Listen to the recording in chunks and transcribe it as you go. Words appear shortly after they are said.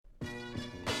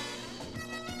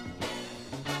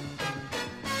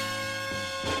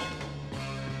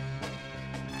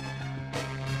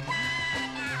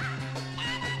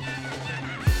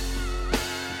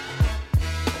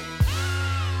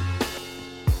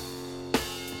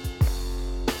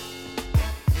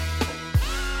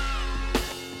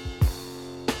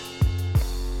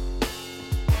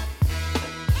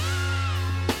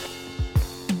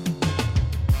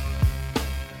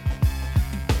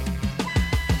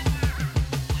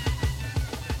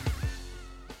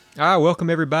Welcome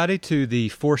everybody to the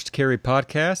Forced Carry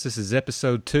podcast. This is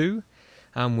episode 2.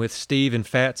 I'm with Steve and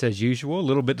Fats as usual. A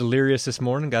little bit delirious this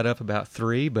morning. Got up about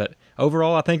 3, but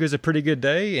overall I think it was a pretty good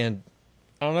day. And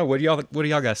I don't know, what do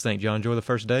y'all guys think? Did y'all enjoy the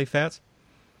first day, Fats?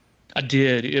 I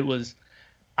did.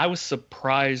 I was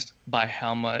surprised by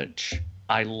how much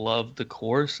I loved the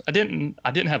course. I didn't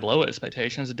have low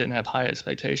expectations. I didn't have high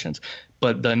expectations,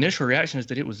 but the initial reaction is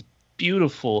that it was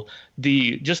beautiful.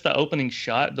 Just the opening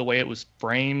shot, the way it was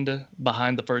framed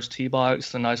behind the first tee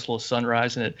box, the nice little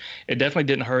sunrise, and it definitely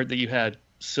didn't hurt that you had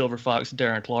Silver Fox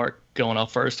Darren Clarke going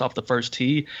off the first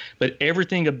tee. But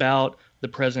everything about the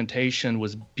presentation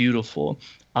was beautiful.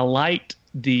 I liked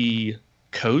the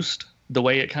coast, the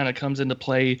way it kind of comes into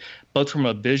play, both from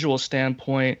a visual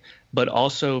standpoint, but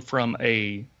also from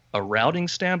a routing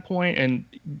standpoint. And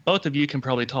both of you can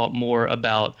probably talk more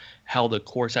about how the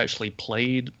course actually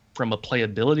played from a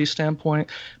playability standpoint.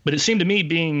 But it seemed to me,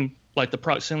 being like the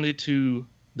proximity to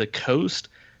the coast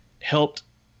helped.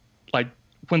 Like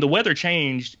when the weather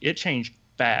changed, it changed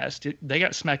fast. They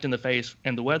got smacked in the face,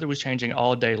 and the weather was changing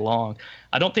all day long.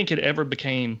 I don't think it ever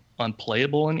became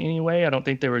unplayable in any way. I don't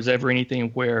think there was ever anything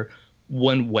where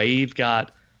one wave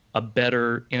got a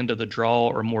better end of the draw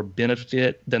or more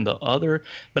benefit than the other.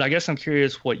 But I guess I'm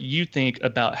curious what you think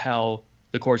about how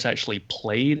the course actually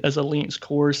played as a links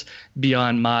course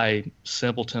beyond my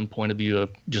simpleton point of view of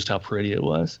just how pretty it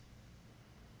was.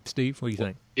 Steve, what do you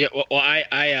think? Yeah, well,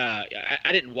 I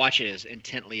didn't watch it as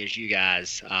intently as you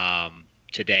guys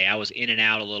today. I was in and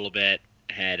out a little bit,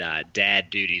 had dad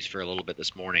duties for a little bit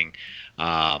this morning.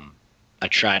 I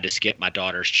tried to skip my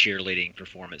daughter's cheerleading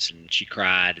performance, and she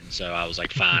cried, and so I was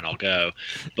like, fine, I'll go.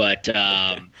 But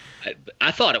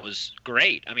I thought it was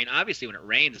great. I mean, obviously when it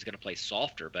rains, it's going to play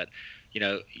softer, but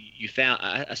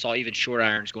I saw even short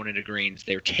irons going into greens.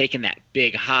 They were taking that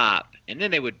big hop, and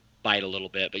then they would bite a little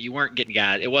bit, but you weren't getting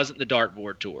guys. It wasn't the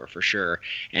dartboard tour for sure.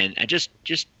 And I just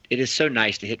it is so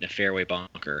nice to hit in a fairway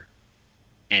bunker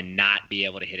and not be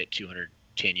able to hit it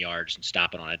 210 yards and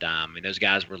stop it on a dime. I mean, those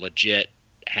guys were legit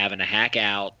having to hack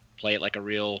out, play it like a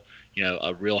real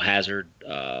hazard.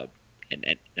 And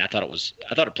I thought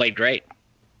it played great.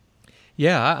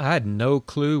 Yeah, I had no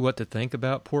clue what to think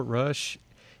about Portrush.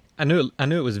 I knew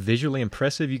it was visually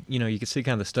impressive. You could see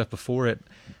kind of the stuff before it.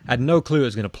 I had no clue it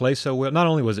was going to play so well. Not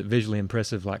only was it visually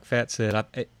impressive, like Fat said,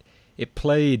 it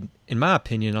played, in my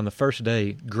opinion, on the first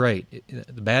day, great.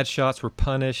 The bad shots were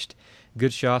punished.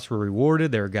 Good shots were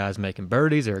rewarded. There were guys making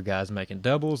birdies. There were guys making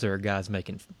doubles. There were guys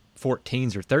making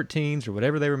 14s or 13s or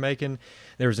whatever they were making.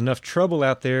 There was enough trouble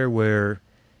out there where,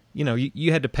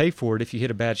 you had to pay for it if you hit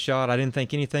a bad shot. I didn't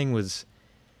think anything was,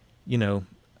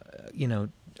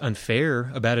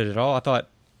 unfair about it at all.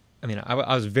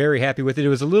 I was very happy with it. It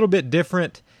was a little bit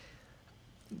different.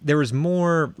 There was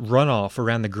more runoff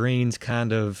around the greens,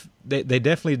 kind of. They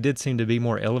definitely did seem to be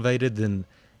more elevated than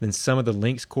some of the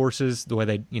links courses, the way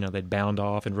they'd bound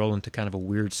off and roll into kind of a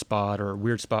weird spot or a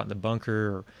weird spot in the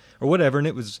bunker or whatever.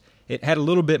 And it had a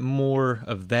little bit more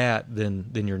of that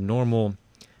than your normal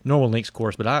links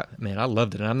course. But I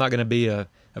loved it. And I'm not going to be a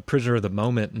prisoner of the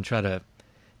moment and try to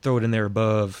throw it in there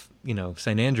above,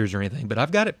 St. Andrews or anything. But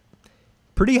I've got it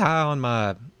pretty high on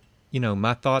my,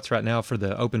 my thoughts right now for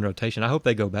the open rotation. I hope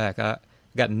they go back. I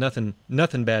got nothing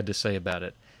bad to say about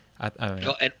it.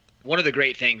 And one of the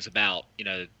great things about,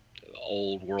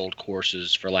 old world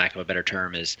courses, for lack of a better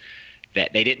term, is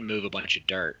that they didn't move a bunch of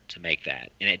dirt to make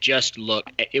that. And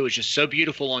it was just so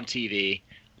beautiful on TV.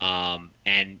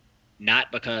 And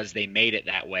not because they made it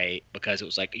that way, because it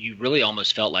was like you really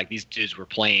almost felt like these dudes were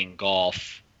playing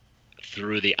golf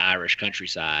through the Irish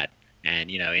countryside and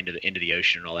into the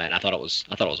ocean and all that. And I thought it was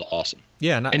awesome.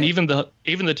 Yeah, and even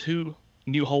the two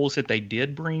new holes that they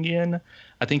did bring in,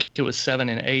 I think it was 7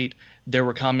 and 8. There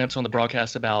were comments on the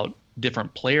broadcast about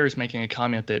different players making a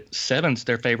comment that 7's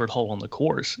their favorite hole on the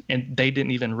course, and they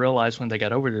didn't even realize when they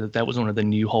got over there that was one of the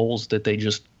new holes that they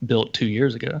just built 2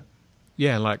 years ago.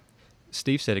 Yeah, like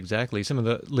Steve said exactly. Some of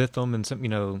the Lytham and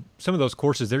some of those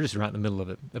courses, they're just right in the middle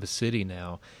of a city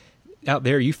now. Out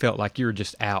there, you felt like you were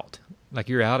just out. Like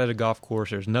you're out at a golf course.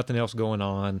 There's nothing else going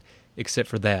on except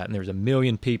for that. And there was a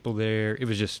million people there. It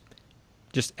was just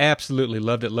absolutely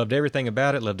loved it. Loved everything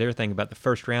about it. Loved everything about the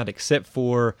first round except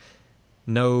for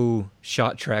no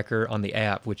shot tracker on the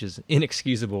app, which is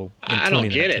inexcusable in 2019. I don't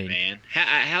get it, man.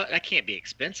 How that can't be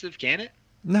expensive, can it?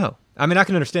 No. I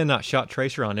can understand not shot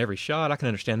tracer on every shot. I can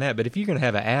understand that. But if you're going to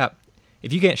have an app,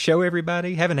 if you can't show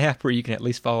everybody, have an app where you can at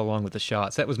least follow along with the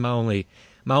shots. That was my only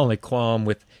qualm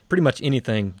with pretty much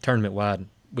anything tournament-wide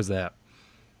was that.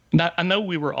 Now, I know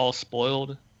we were all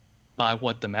spoiled by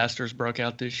what the Masters broke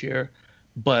out this year,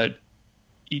 but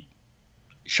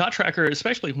shot tracker,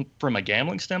 especially from a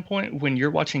gambling standpoint, when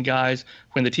you're watching guys,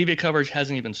 when the TV coverage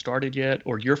hasn't even started yet,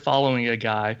 or you're following a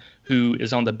guy who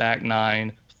is on the back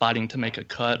nine fighting to make a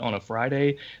cut on a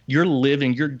Friday, you're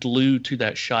glued to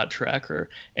that shot tracker,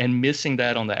 and missing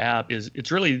that on the app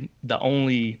it's really the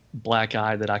only black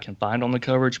eye that I can find on the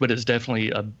coverage, but it's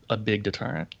definitely a big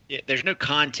deterrent. Yeah, there's no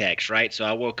context, right? So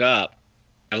I woke up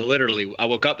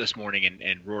this morning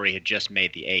and Rory had just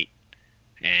made the 8.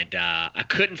 And I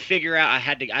couldn't figure out.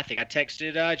 I think I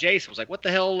texted Jason. Was like, "What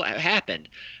the hell happened?"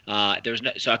 So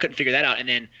I couldn't figure that out. And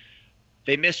then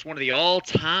they missed one of the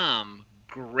all-time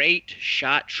great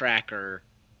shot tracker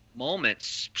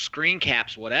moments, screen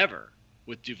caps, whatever,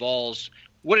 with Duval's.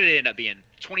 What did it end up being?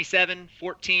 27,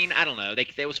 14? I don't know.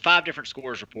 There was 5 different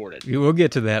scores reported. We'll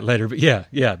get to that later, but yeah.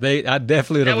 I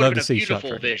definitely would have loved to see shot tracker.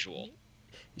 Beautiful visual.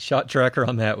 Shot tracker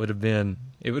on that would have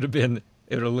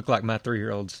looked like my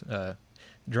 3-year-old's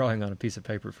drawing on a piece of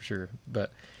paper for sure.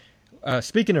 But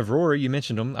speaking of Rory, you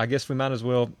mentioned him. I guess we might as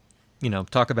well,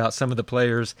 talk about some of the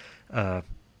players.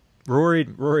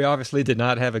 Rory obviously did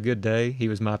not have a good day. He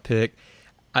was my pick.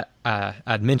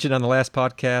 I'd mentioned on the last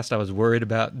podcast I was worried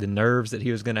about the nerves that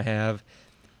he was going to have.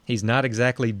 He's not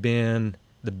exactly been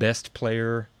the best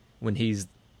player when he's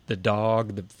the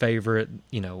dog, the favorite,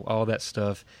 all that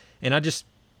stuff. And I just,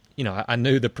 I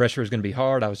knew the pressure was going to be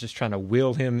hard. I was just trying to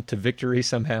will him to victory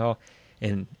somehow.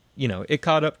 And, it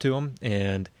caught up to him.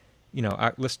 And,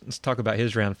 let's talk about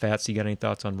his round. Fats, you got any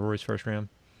thoughts on Rory's first round?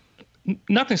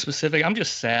 Nothing specific. I'm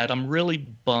just sad. I'm really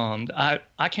bummed. I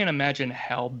can't imagine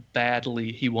how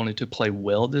badly he wanted to play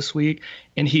well this week.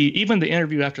 And even the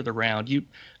interview after the round,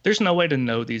 there's no way to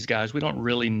know these guys. We don't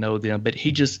really know them. But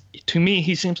to me,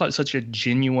 he seems like such a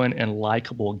genuine and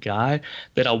likable guy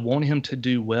that I want him to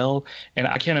do well. And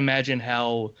I can't imagine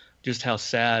how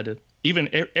sad even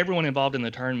everyone involved in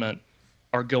the tournament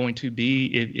are going to be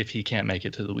if he can't make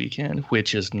it to the weekend,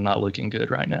 which is not looking good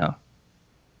right now.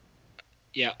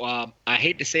 Yeah, well, I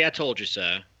hate to say I told you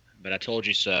so, but I told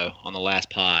you so on the last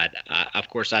pod. Of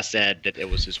course, I said that it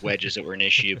was his wedges that were an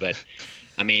issue, but,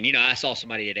 I mean, I saw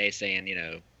somebody today saying,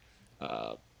 if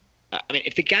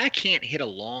the guy can't hit a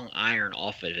long iron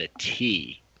off of a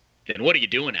tee, then what are you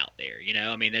doing out there?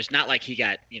 I mean, there's not like he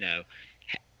got, an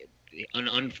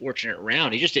unfortunate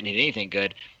round. He just didn't hit anything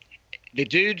good. The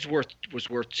dude's was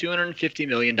worth $250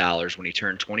 million when he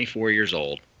turned 24 years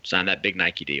old, signed that big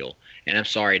Nike deal. And I'm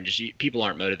sorry, people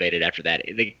aren't motivated after that.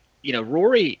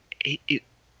 Rory, I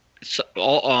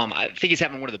think he's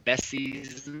having one of the best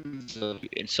seasons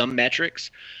in some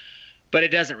metrics, but it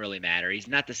doesn't really matter. He's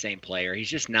not the same player. He's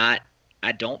just not.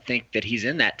 I don't think that he's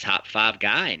in that top 5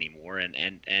 guy anymore, and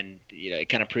it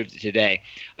kind of proved it today.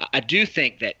 I do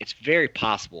think that it's very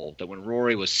possible that when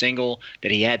Rory was single,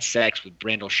 that he had sex with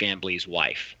Brandel Chambly's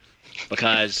wife,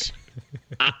 because.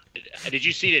 Did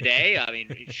you see today? I mean,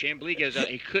 Chambly goes out.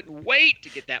 He couldn't wait to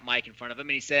get that mic in front of him,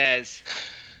 and he says,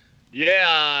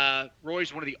 "Yeah,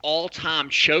 Roy's one of the all-time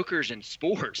chokers in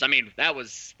sports." I mean, that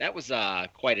was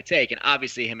quite a take, and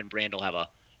obviously, him and Brandel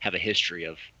have a history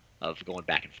of going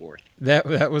back and forth.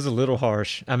 That was a little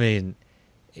harsh. I mean,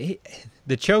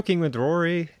 the choking with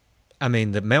Rory. I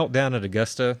mean, the meltdown at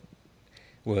Augusta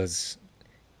was.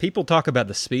 People talk about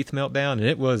the Spieth meltdown, and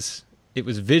it was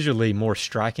visually more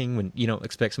striking when you don't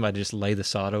expect somebody to just lay the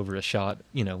sod over a shot,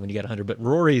 when you got 100. But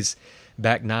Rory's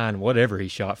back 9, whatever he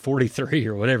shot, 43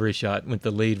 or whatever he shot, with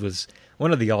the lead was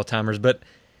one of the all-timers. But,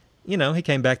 he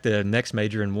came back the next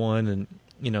major and won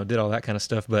and, did all that kind of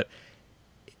stuff. But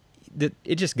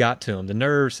it just got to him. The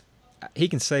nerves, he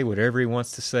can say whatever he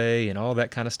wants to say and all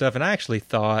that kind of stuff. And I actually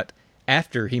thought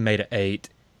after he made an 8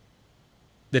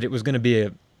 that it was going to be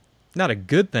not a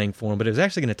good thing for him, but it was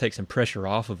actually going to take some pressure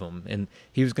off of him, and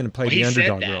he was going to play the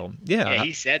underdog role. Yeah,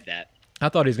 he said that. I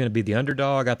thought he was going to be the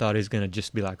underdog. I thought he was going to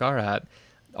just be like, all right,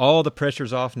 all the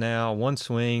pressure's off now, one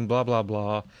swing, blah, blah,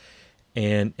 blah.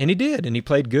 And he did, and he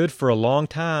played good for a long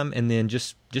time, and then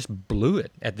just blew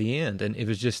it at the end, and it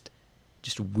was just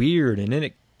weird. And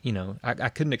then I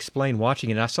couldn't explain watching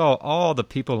it. And I saw all the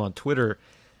people on Twitter,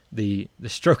 the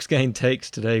strokes gained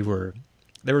takes today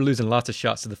they were losing lots of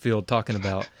shots to the field talking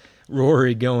about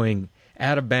Rory going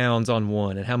out of bounds on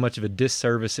one and how much of a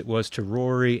disservice it was to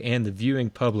Rory and the viewing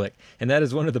public. And that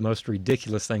is one of the most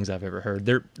ridiculous things I've ever heard.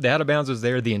 The out of bounds was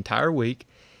there the entire week.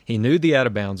 He knew the out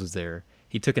of bounds was there.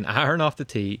 He took an iron off the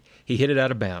tee. He hit it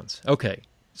out of bounds. Okay,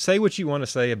 say what you want to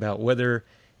say about whether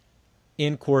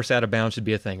in-course out of bounds should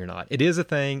be a thing or not. It is a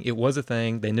thing. It was a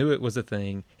thing. They knew it was a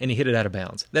thing, and he hit it out of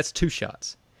bounds. That's 2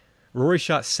 shots. Rory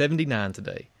shot 79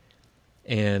 today.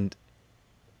 And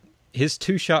his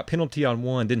 2-shot penalty on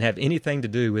one didn't have anything to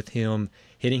do with him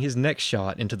hitting his next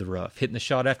shot into the rough, hitting the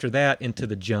shot after that into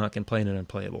the junk and playing it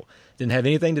unplayable. Didn't have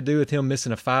anything to do with him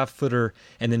missing a 5-footer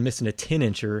and then missing a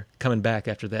 10-incher coming back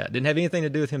after that. Didn't have anything to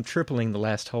do with him tripling the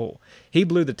last hole. He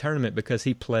blew the tournament because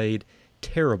he played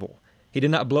terrible. He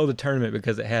did not blow the tournament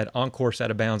because it had on-course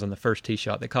out of bounds on the first tee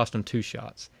shot that cost him 2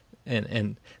 shots.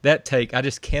 And that take, I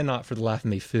just cannot for the life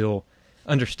of me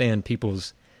understand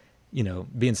people's,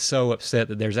 being so upset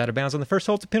that there's out of bounds on the first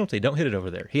hole. It's a penalty. Don't hit it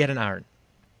over there. He had an iron.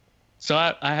 So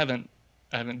I haven't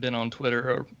been on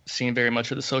Twitter or seen very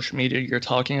much of the social media you're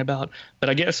talking about, but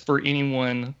I guess for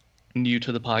anyone new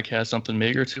to the podcast,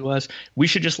 unfamiliar to us, we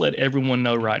should just let everyone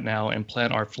know right now and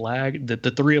plant our flag that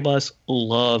the three of us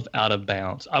love out of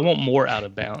bounds. I want more out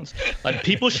of bounds. Like,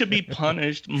 people should be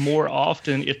punished more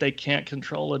often if they can't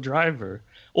control a driver,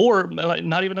 or like,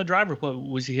 not even a driver. What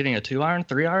was he hitting, a 2-iron,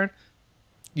 3-iron?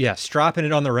 Yeah, striping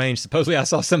it on the range. Supposedly, I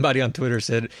saw somebody on Twitter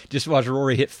said, just watch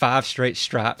Rory hit 5 straight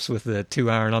stripes with the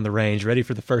 2-iron on the range, ready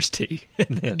for the first tee.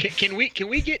 And then... Can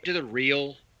we get to the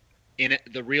real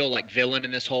like villain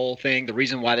in this whole thing? The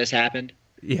reason why this happened?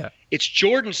 Yeah, it's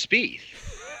Jordan Spieth.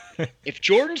 If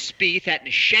Jordan Spieth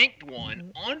hadn't shanked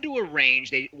one onto a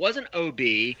range, it wasn't OB.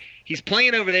 He's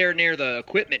playing over there near the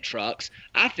equipment trucks.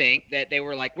 I think that they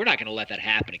were like, we're not going to let that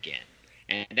happen again.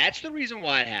 And that's the reason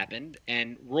why it happened.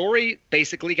 And Rory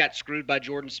basically got screwed by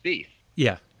Jordan Spieth.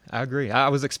 Yeah, I agree. I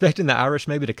was expecting the Irish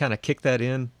maybe to kind of kick that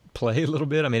in play a little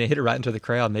bit. I mean, it hit it right into the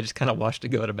crowd, and they just kind of watched it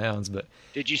go out of bounds. But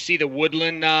did you see the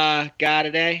Woodland guy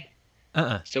today?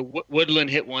 So Woodland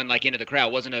hit one like into the crowd.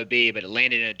 It wasn't OB, but it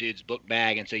landed in a dude's book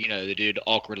bag. And so, the dude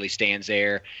awkwardly stands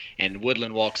there, and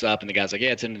Woodland walks up, and the guy's like,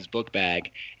 yeah, it's in his book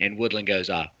bag. And Woodland goes,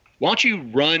 why don't you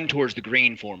run towards the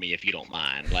green for me if you don't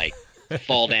mind? Like,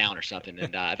 fall down or something.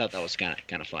 And I thought that was kind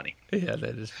of funny. Yeah,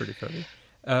 that is pretty funny.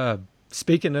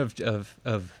 Speaking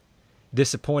of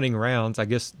disappointing rounds, I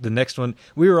guess the next one,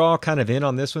 we were all kind of in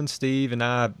on this one. Steve and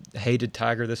I hated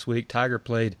Tiger this week. Tiger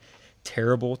played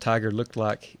terrible. Tiger looked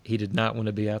like he did not want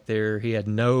to be out there. He had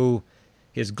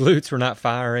his glutes were not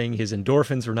firing. His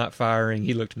endorphins were not firing.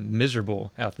 He looked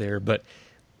miserable out there, but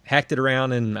hacked it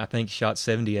around and I think shot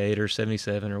 78 or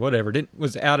 77 or whatever.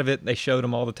 Was out of it. They showed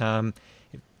him all the time.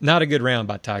 Not a good round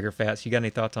by Tiger. Fats, you got any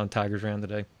thoughts on Tiger's round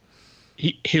today?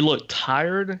 He looked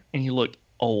tired and he looked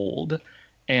old,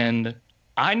 and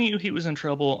I knew he was in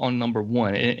trouble on number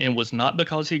one. It was not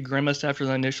because he grimaced after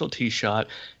the initial tee shot.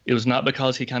 It was not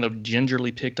because he kind of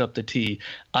gingerly picked up the tee.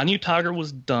 I knew Tiger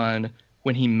was done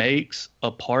when he makes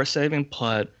a par-saving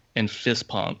putt and fist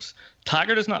pumps.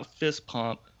 Tiger does not fist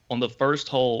pump on the first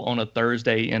hole on a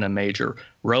Thursday in a major.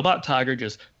 Robot Tiger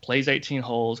just plays 18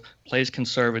 holes, plays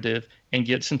conservative, and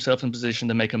gets himself in position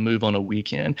to make a move on a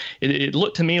weekend. It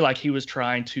looked to me like he was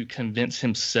trying to convince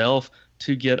himself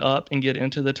to get up and get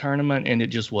into the tournament, and it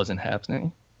just wasn't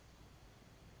happening.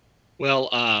 Well,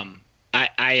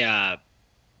 I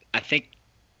think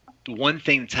the one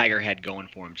thing Tiger had going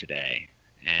for him today,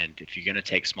 and if you're going to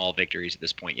take small victories at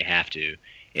this point, you have to,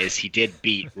 is he did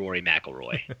beat Rory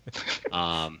McIlroy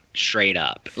straight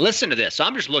up. Listen to this. So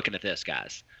I'm just looking at this,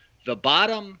 guys. The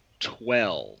bottom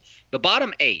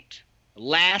 8,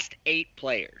 last 8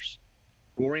 players,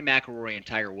 Rory McIlroy and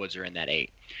Tiger Woods are in that 8.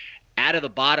 Out of the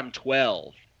bottom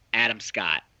 12, Adam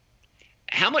Scott.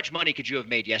 How much money could you have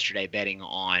made yesterday betting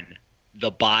on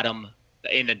the bottom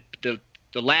in the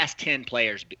last 10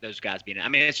 players, those guys being? I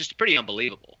mean, it's just pretty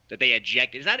unbelievable that they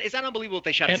ejected. Is that unbelievable if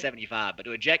they shot a 75? But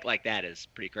to eject like that is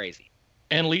pretty crazy.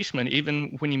 And Leishman,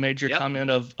 even when you made your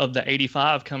comment of the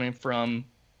 85 coming from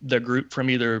the group from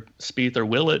either Spieth or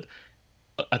Willett,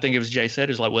 I think it was Jay said,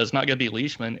 is like, well, it's not going to be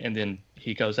Leishman, and then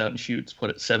he goes out and shoots,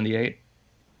 78?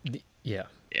 Yeah.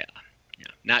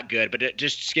 Not good. But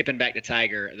just skipping back to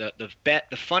Tiger,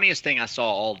 the funniest thing I saw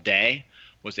all day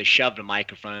was they shoved a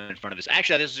microphone in front of this.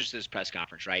 Actually, this is just this press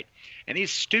conference, right? And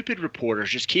these stupid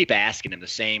reporters just keep asking him the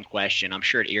same question. I'm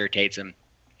sure it irritates him.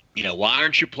 Why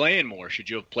aren't you playing more? Should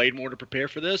you have played more to prepare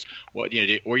for this? What,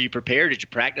 were you prepared? Did you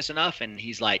practice enough? And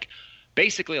he's like,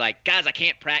 basically like, guys, I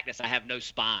can't practice. I have no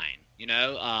spine,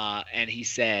 And he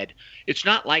said, it's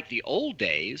not like the old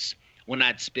days when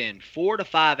I'd spend 4 to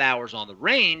 5 hours on the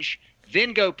range,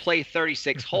 then go play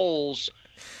 36 holes,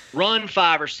 run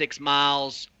 5 or 6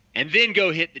 miles, and then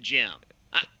go hit the gym.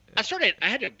 I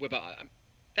had to whip out.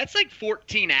 That's like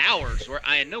 14 hours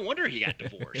no wonder he got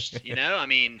divorced. I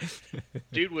mean,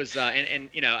 dude was,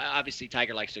 obviously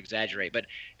Tiger likes to exaggerate, but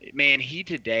man, he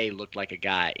today looked like a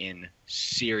guy in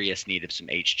serious need of some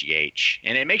HGH.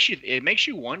 And it makes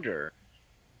you wonder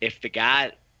if the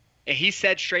guy He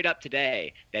said straight up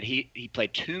today that he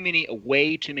played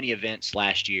way too many events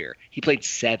last year. He played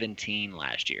 17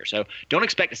 last year. So don't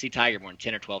expect to see Tiger more than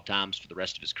 10 or 12 times for the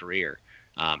rest of his career.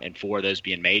 And 4 of those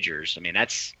being majors. I mean,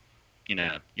 that's, you're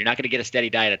not going to get a steady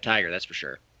diet of Tiger, that's for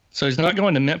sure. So he's not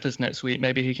going to Memphis next week.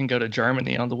 Maybe he can go to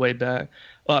Germany on the way back.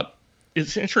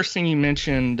 It's interesting you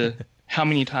mentioned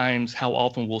how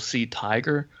often we'll see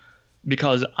Tiger,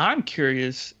 because I'm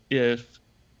curious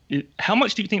how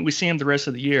much do you think we see him the rest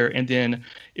of the year? And then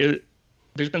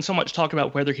there's been so much talk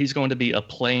about whether he's going to be a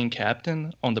playing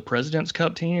captain on the President's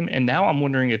Cup team. And now I'm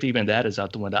wondering if even that is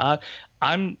out the window.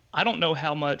 I don't know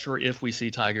how much or if we see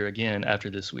Tiger again after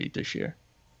this week this year.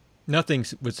 Nothing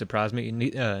would surprise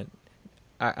me.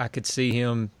 I could see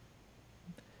him.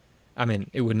 I mean,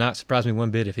 it would not surprise me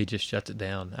one bit if he just shuts it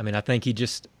down. I mean, I think he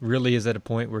just really is at a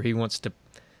point where he wants to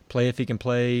play if he can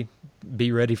play,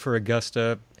 be ready for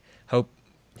Augusta, hope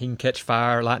he can catch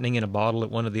fire, lightning in a bottle at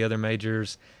one of the other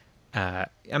majors. I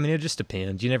mean, it just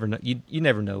depends. You never know. You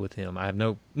never know with him. I have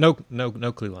no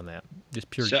clue on that. Just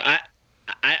pure. So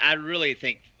I really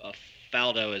think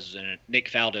Nick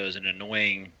Faldo is an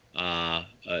annoying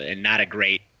and not a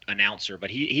great announcer, but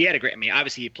he had a great. I mean,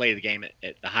 obviously he played the game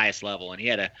at the highest level, and he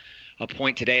had a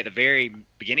point today at the very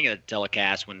beginning of the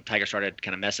telecast when Tiger started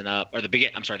kind of messing up, or the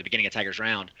beginning of Tiger's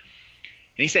round,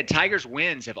 and he said Tiger's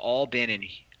wins have all been in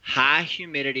high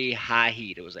humidity, high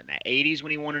heat. It was in the 80s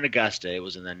when he won in Augusta. It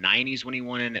was in the 90s when he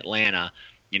won in Atlanta.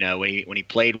 When he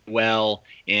played well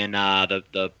in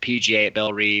the PGA at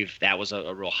Bellerive, that was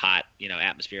a real hot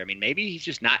atmosphere. I mean, maybe he's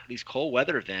just not these cold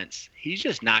weather events. He's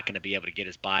just not going to be able to get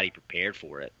his body prepared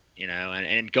for it.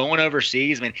 And going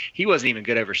overseas. I mean, he wasn't even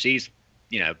good overseas.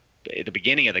 At the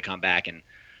beginning of the comeback, and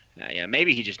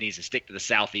maybe he just needs to stick to the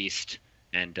Southeast.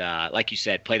 And like you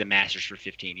said, play the Masters for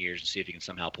 15 years and see if he can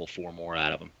somehow pull 4 more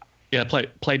out of them. Yeah,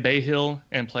 play Bay Hill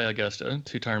and play Augusta,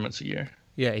 2 tournaments a year.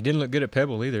 Yeah, he didn't look good at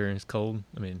Pebble either, and it's cold.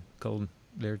 I mean, cold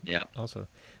there also.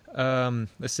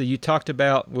 Let's see, you talked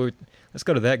about, let's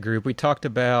go to that group. We talked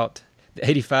about the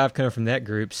 85 coming from that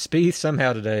group. Spieth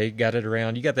somehow today got it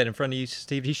around. You got that in front of you,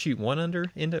 Steve. Did he shoot 1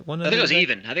 under? I think it was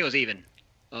even.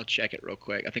 I'll check it real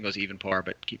quick. I think it was even par,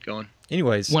 but keep going.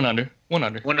 Anyways. 1 under.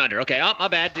 Okay. Oh, my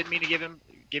bad. Didn't mean to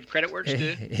give credit where it's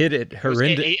due. Hit it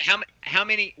horrendous. How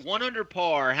many 1 under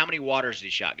par, how many waters did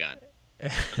he shotgun?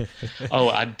 Oh,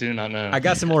 I do not know. I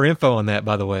got some more info on that,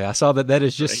 by the way. I saw that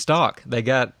is just stock. They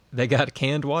got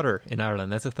canned water in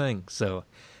Ireland. That's a thing. So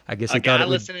I guess a guy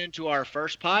listening to our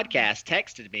first podcast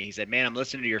texted me. He said, "Man, I'm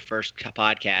listening to your first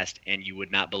podcast, and you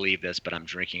would not believe this, but I'm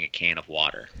drinking a can of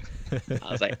water."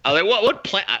 I was like, what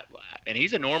plant? And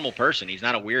he's a normal person. He's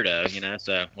not a weirdo,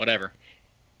 so whatever.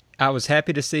 I was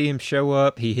happy to see him show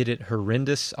up. He hit it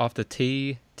horrendous off the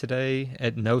tee today,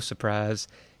 at no surprise.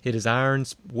 Hit his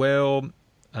irons well,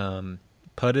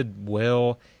 putted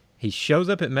well. He shows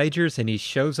up at majors, and he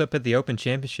shows up at the Open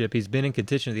Championship. He's been in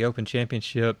contention at the Open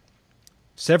Championship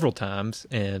several times,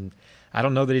 and I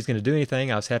don't know that he's going to do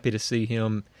anything. I was happy to see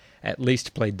him at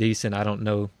least play decent. I don't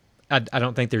know. I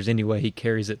don't think there's any way he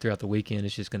carries it throughout the weekend.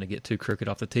 It's just going to get too crooked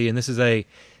off the tee. And this is I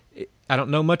don't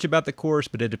know much about the course,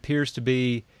 but it appears to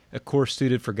be a course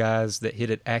suited for guys that hit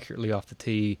it accurately off the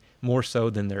tee, more so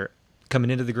than they're coming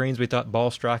into the greens. We thought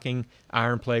ball striking,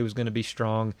 iron play was going to be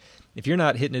strong. If you're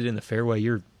not hitting it in the fairway,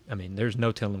 there's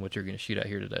no telling what you're going to shoot out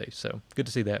here today. So good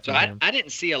to see that. So I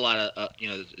didn't see a lot of,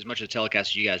 as much of the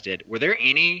telecast as you guys did. Were there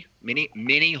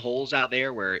many holes out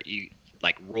there where you,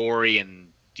 like Rory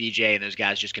and DJ and those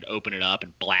guys, just could open it up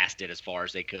and blast it as far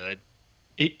as they could?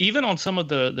 Even on some of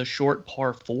the short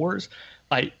par 4s,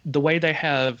 like the way they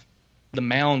have the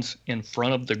mounds in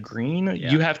front of the green, you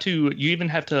even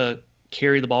have to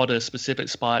carry the ball to a specific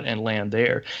spot and land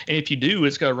there. And if you do,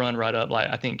 it's going to run right up. Like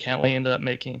I think Cantlay ended up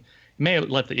he may have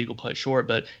left the eagle putt short,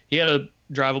 but he had a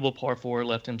drivable par 4,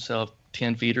 left himself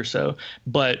 10 feet or so.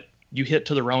 But you hit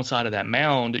to the wrong side of that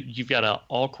mound, you've got an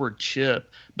awkward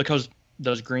chip, because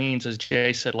those greens, as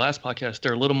Jay said last podcast,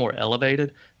 they're a little more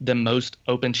elevated than most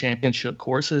Open Championship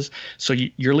courses. So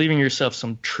you're leaving yourself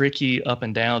some tricky up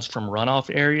and downs from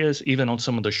runoff areas, even on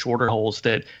some of the shorter holes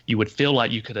that you would feel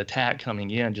like you could attack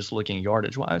coming in, just looking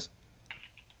yardage wise.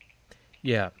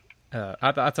 Yeah,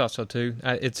 I thought so too.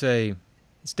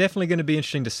 It's definitely going to be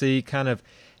interesting to see kind of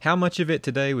how much of it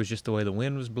today was just the way the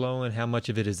wind was blowing, how much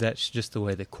of it is that's just the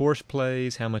way the course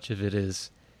plays, how much of it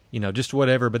is just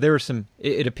whatever. But there were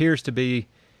it appears to be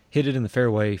hit it in the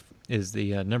fairway is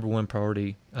the number one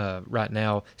priority right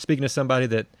now. Speaking of somebody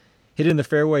that hit it in the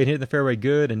fairway and hit it in the fairway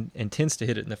good and tends to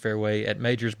hit it in the fairway at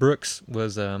majors, Brooks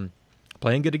was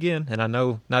playing good again. And I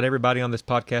know not everybody on this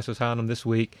podcast was high on him this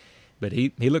week, but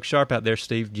he looked sharp out there,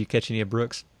 Steve. Did you catch any of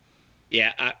Brooks?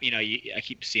 Yeah, I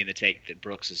keep seeing the take that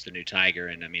Brooks is the new Tiger,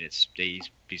 and I mean,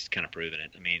 he's kind of proven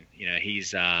it. I mean,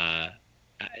 he's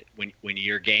when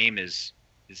your game is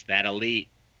that elite,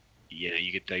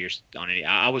 you could throw your on any.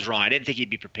 I was wrong. I didn't think he'd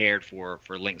be prepared for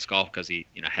links golf because he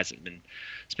hasn't been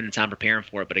spending time preparing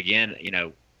for it. But again,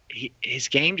 his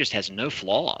game just has no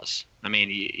flaws. I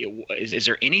mean, is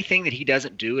there anything that he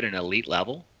doesn't do at an elite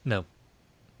level? No.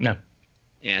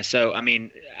 Yeah. So I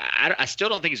mean, I still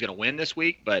don't think he's going to win this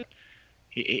week, but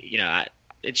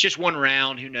it's just one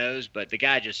round. Who knows? But the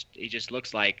guy he just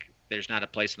looks like there's not a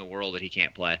place in the world that he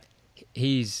can't play.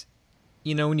 He's,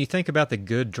 when you think about the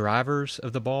good drivers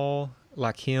of the ball,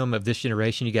 like him of this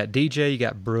generation, you got DJ, you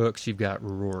got Brooks, you've got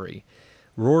Rory.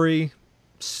 Rory,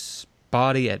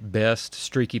 spotty at best,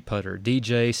 streaky putter.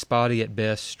 DJ, spotty at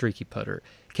best, streaky putter.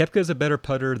 Koepka's a better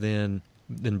putter than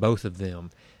both of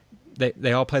them.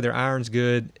 They all play their irons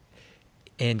good.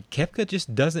 And Koepka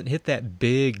just doesn't hit that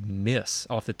big miss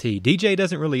off the tee. DJ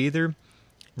doesn't really either.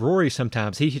 Rory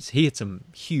sometimes, he hits some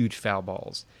huge foul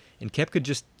balls. And Koepka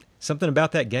just, something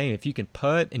about that game, if you can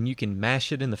putt and you can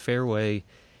mash it in the fairway,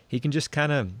 he can just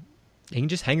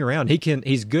hang around.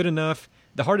 He's good enough.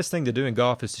 The hardest thing to do in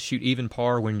golf is to shoot even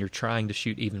par when you're trying to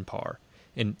shoot even par.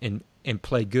 And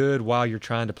play good while you're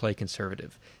trying to play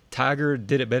conservative. Tiger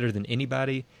did it better than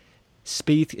anybody.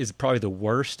 Spieth is probably the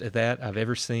worst at that I've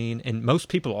ever seen, and most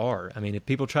people are. I mean, if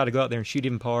people try to go out there and shoot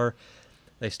even par,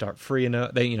 they start freeing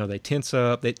up. They tense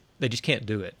up. They just can't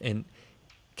do it. And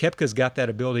Koepka's got that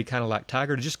ability, kind of like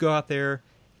Tiger, to just go out there,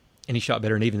 and he shot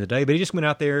better than even today. But he just went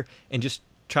out there and just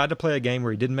tried to play a game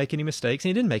where he didn't make any mistakes, and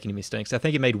he didn't make any mistakes. I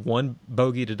think he made one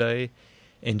bogey today,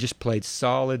 and just played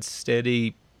solid,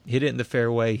 steady, hit it in the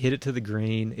fairway, hit it to the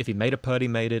green. If he made a putt, he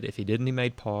made it. If he didn't, he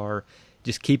made par.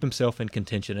 Just keep himself in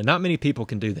contention. And not many people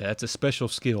can do that. It's a special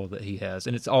skill that he has,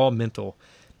 and it's all mental.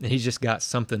 And he's just got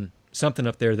something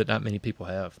up there that not many people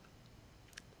have.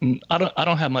 I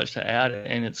don't have much to add,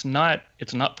 and it's not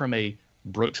from a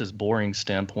Brooks's boring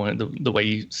standpoint, the way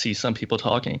you see some people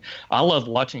talking. I love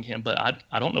watching him, but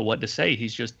I don't know what to say.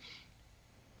 He's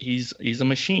a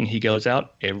machine. He goes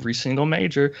out every single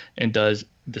major and does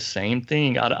the same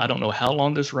thing. I don't know how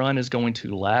long this run is going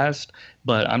to last,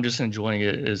 but I'm just enjoying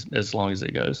it as long as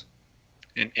it goes.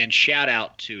 And shout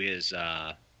out to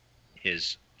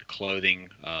his clothing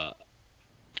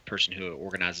person who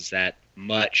organizes that.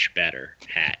 Much better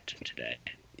hat today.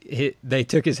 They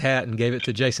took his hat and gave it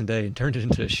to Jason Day and turned it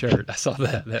into a shirt. I saw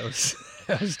that. That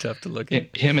was tough to look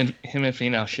at. Him and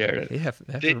Finau shared it. Yeah,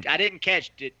 I didn't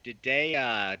catch. Did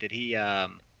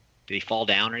he fall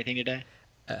down or anything today?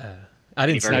 I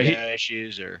didn't see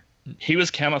issues or. He was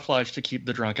camouflaged to keep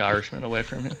the drunk Irishman away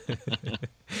from him.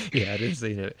 Yeah, I didn't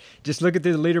see it. Just looking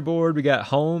through the leaderboard, we got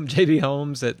JB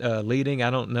Holmes at leading. I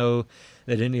don't know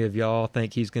that any of y'all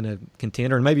think he's going to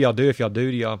contend, or maybe y'all do. If y'all do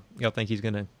y'all think he's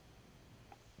going to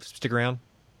stick around?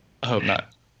 I hope not.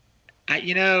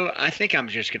 I think I'm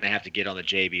just going to have to get on the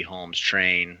JB Holmes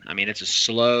train. I mean, it's a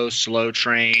slow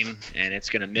train, and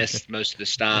it's going to miss most of the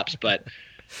stops. But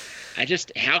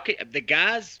the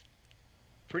guy's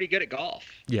pretty good at golf.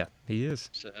 Yeah, he is.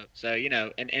 So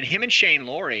and him and Shane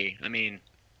Lowry. I mean,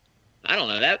 I don't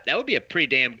know, that would be a pretty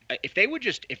damn. If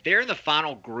they're in the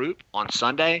final group on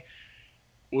Sunday,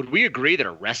 would we agree that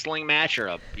a wrestling match or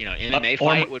a MMA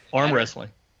fight would arm wrestling?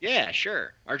 Yeah,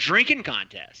 sure. Or drinking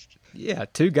contest. Yeah,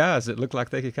 two guys that look like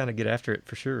they could kind of get after it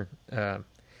for sure.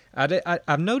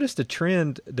 I've noticed a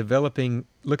trend developing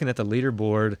looking at the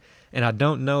leaderboard, and I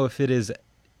don't know if it is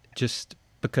just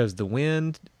because the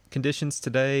wind conditions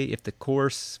today, if the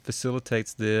course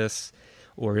facilitates this,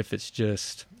 or if it's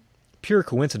just pure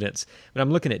coincidence. But I'm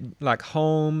looking at like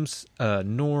Holmes,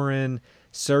 Noren,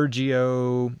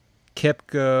 Sergio,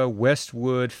 Koepka,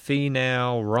 Westwood,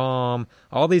 Finau, Rahm.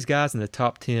 All these guys in the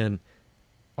top 10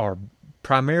 are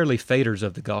primarily faders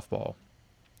of the golf ball.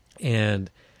 And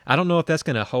I don't know if that's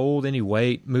going to hold any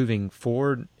weight moving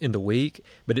forward in the week,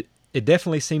 but it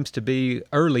definitely seems to be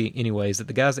early anyways that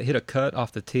the guys that hit a cut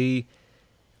off the tee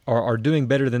are doing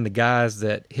better than the guys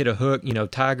that hit a hook.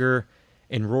 Tiger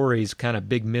and Rory's kind of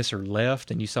big misser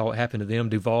left, and you saw what happened to them.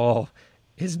 Duval,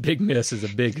 his big miss is a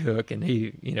big hook, and he,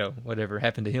 whatever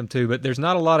happened to him too. But there's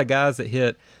not a lot of guys that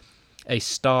hit a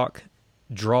stock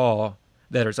draw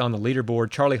that is on the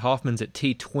leaderboard. Charlie Hoffman's at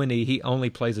T20. He only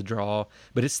plays a draw,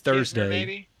 but it's Thursday. Kisner,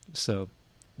 maybe? So,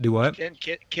 do what?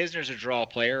 Kisner's a draw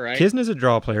player, right? Kisner's a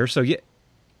draw player, so yeah.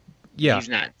 He's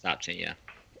not top 10, yeah.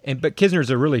 But Kisner's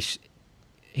a really...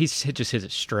 He just hits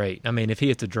it straight. I mean, if he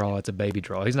hits a draw, it's a baby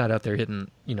draw. He's not out there hitting,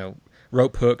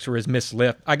 rope hooks or his miss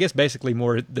left. I guess basically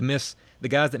more the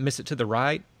guys that miss it to the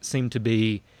right seem to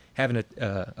be having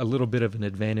a little bit of an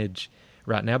advantage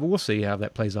right now, but we'll see how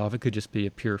that plays off. It could just be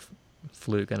a pure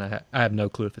fluke, and I have no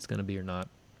clue if it's going to be or not.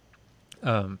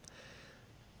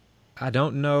 I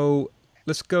don't know.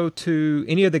 Let's go to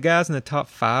any of the guys in the top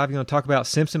 5. You want to talk about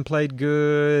Simpson played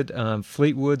good.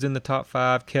 Fleetwood's in the top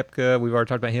 5. Koepka, we've already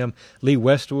talked about him. Lee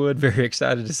Westwood, very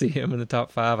excited to see him in the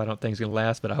top 5. I don't think it's going to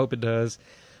last, but I hope it does.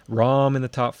 Rahm in the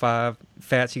top 5.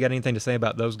 Fats, you got anything to say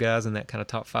about those guys in that kind of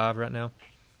top 5 right now?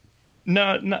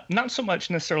 No, not so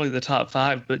much necessarily the top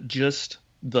 5, but just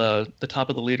the top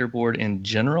of the leaderboard in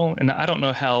general. And I don't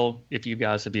know if you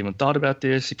guys have even thought about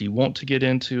this, if you want to get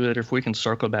into it, or if we can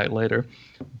circle back later.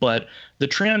 But the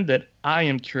trend that I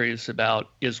am curious about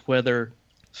is whether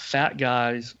fat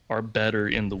guys are better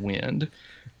in the wind.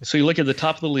 So you look at the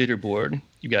top of the leaderboard,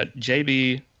 you got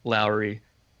JB, Lowry,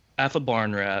 Afa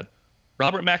Barnrat,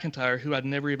 Robert McIntyre, who I'd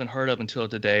never even heard of until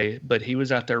today, but he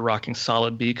was out there rocking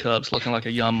solid B cups, looking like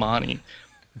a young Monty.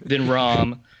 Then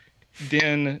Rahm.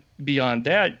 Then beyond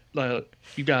that,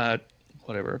 you got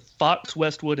Fox,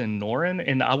 Westwood, and Noren,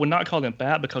 and I would not call them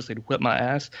fat because they'd whip my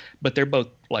ass, but they're both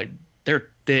they're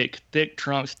thick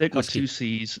trunks, thick with 2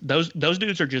 C's. Those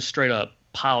dudes are just straight up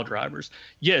pile drivers.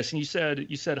 Yes, and you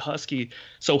said Husky.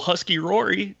 So Husky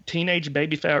Rory, teenage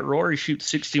baby fat Rory, shoots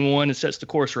 61 and sets the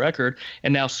course record,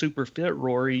 and now super fit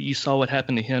Rory, you saw what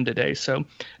happened to him today. So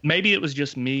maybe it was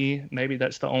just me, maybe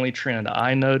that's the only trend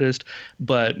I noticed,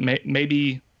 but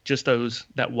maybe just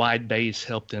that wide base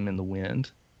helped him in the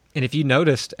wind. And if you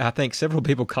noticed, I think several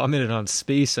people commented on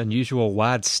Spieth's unusual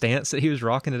wide stance that he was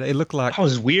rocking today. It looked like that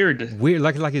was weird,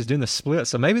 like he was doing the split.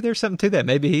 So maybe there's something to that.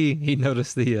 Maybe he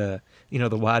noticed the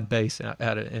the wide base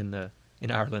out in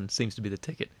Ireland seems to be the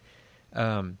ticket.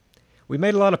 We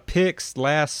made a lot of picks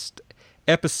last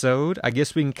episode. I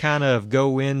guess we can kind of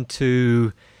go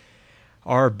into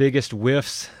our biggest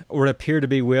whiffs, or appear to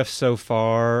be whiffs so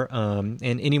far, and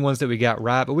any ones that we got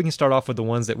right. But we can start off with the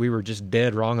ones that we were just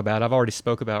dead wrong about. I've already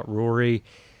spoke about Rory.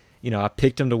 I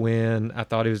picked him to win. I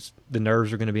thought the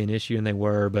nerves were going to be an issue, and they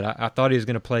were. But I thought he was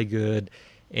going to play good,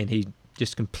 and he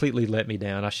just completely let me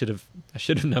down. I should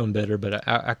have known better, but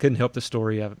I couldn't help the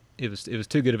story. It was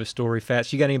too good of a story.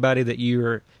 Fats, you got anybody that you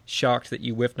were shocked that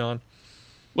you whiffed on?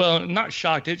 Well, not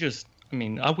shocked.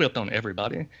 I whipped on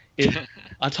everybody.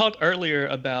 I talked earlier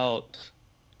about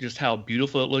just how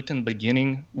beautiful it looked in the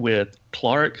beginning with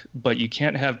Clark, but you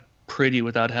can't have pretty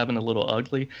without having a little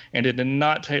ugly. And it did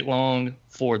not take long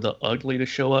for the ugly to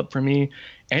show up for me.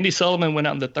 Andy Sullivan went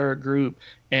out in the third group,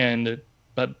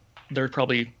 but there's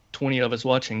probably 20 of us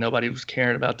watching. Nobody was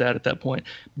caring about that at that point.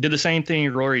 Did the same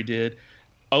thing Rory did.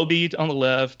 OB on the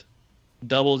left,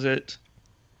 doubles it.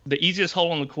 The easiest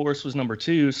hole on the course was number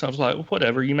 2, so I was like,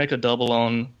 whatever, you make a double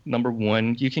on number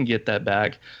 1, you can get that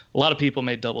back. A lot of people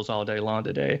made doubles all day long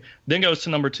today. Then goes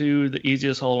to number 2, the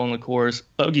easiest hole on the course,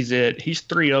 bogey's it. He's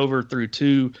 3 over through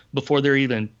 2 before there are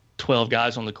even 12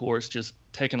 guys on the course, just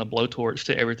taking a blowtorch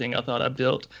to everything I thought I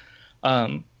built.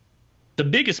 The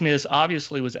biggest miss,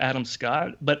 obviously, was Adam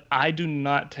Scott, but I do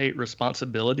not take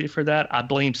responsibility for that. I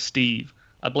blame Steve.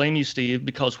 I blame you, Steve,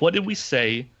 because what did we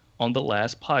say on the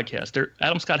last podcast?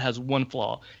 Adam Scott has one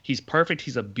flaw. He's perfect.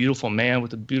 He's a beautiful man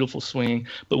with a beautiful swing.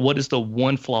 But what is the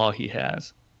one flaw he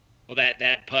has? Well,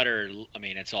 that putter,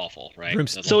 it's awful, right?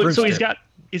 So he's got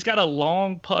a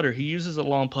long putter. He uses a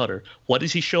long putter. What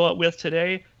does he show up with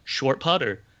today? Short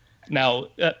putter. Now,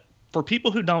 for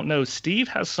people who don't know, Steve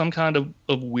has some kind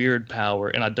of weird power,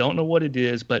 and I don't know what it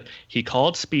is, but he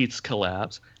called Spieth's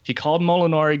collapse. He called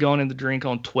Molinari going in the drink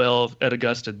on 12 at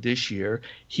Augusta this year.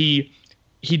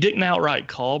 He didn't outright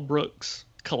call Brooks'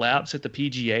 collapse at the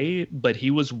PGA, but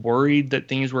he was worried that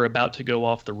things were about to go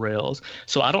off the rails.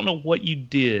 So I don't know what you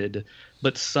did,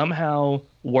 but somehow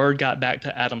word got back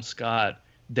to Adam Scott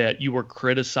that you were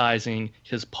criticizing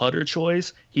his putter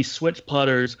choice. He switched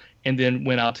putters and then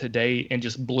went out today and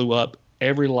just blew up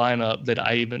every lineup that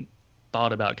I even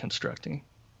thought about constructing.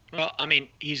 Well,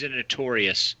 he's a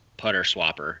notorious putter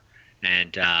swapper,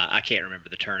 and I can't remember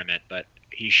the tournament, but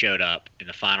he showed up in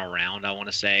the final round, I want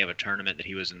to say, of a tournament that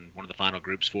he was in one of the final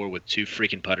groups for with 2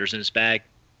 freaking putters in his bag.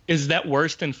 Is that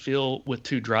worse than Phil with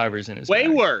 2 drivers in his bag?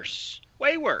 Way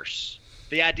Way worse.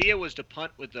 The idea was to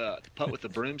putt with the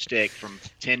broomstick from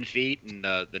 10 feet and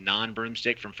the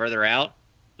non-broomstick from further out.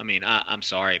 I'm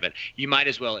sorry, but you might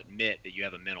as well admit that you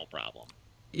have a mental problem.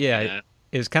 Yeah,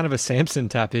 it was kind of a Samson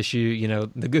type issue.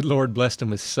 The good Lord blessed him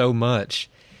with so much,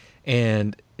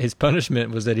 and his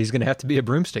punishment was that he's going to have to be a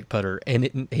broomstick putter.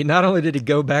 And he not only did he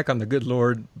go back on the good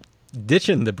Lord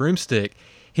ditching the broomstick,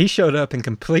 he showed up and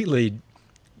completely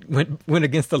went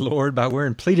against the Lord by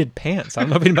wearing pleated pants. I don't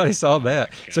know if anybody saw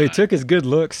that. So he took his good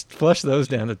looks, flushed those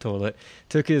down the toilet,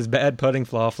 took his bad putting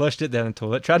flaw, flushed it down the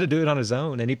toilet, tried to do it on his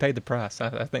own, and he paid the price.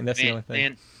 I think that's the only thing.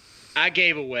 Man, I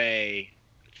gave away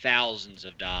thousands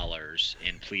of dollars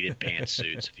in pleated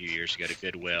pantsuits a few years ago to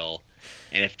Goodwill.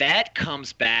 And if that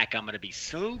comes back, I'm going to be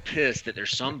so pissed that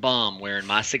there's some bum wearing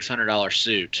my $600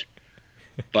 suit.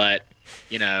 But,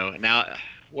 now,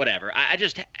 whatever. I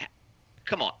just,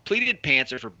 come on. Pleated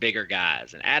pants are for bigger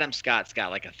guys. And Adam Scott's got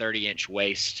like a 30-inch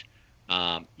waist.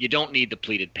 You don't need the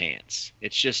pleated pants.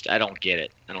 It's just, I don't get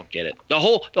it. The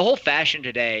whole fashion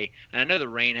today, and I know the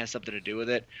rain has something to do with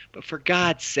it, but for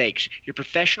God's sakes, you're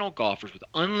professional golfers with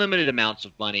unlimited amounts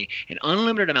of money and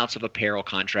unlimited amounts of apparel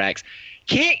contracts.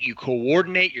 Can't you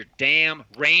coordinate your damn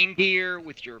rain gear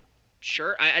with your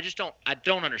shirt? I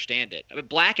don't understand it. I mean,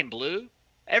 black and blue,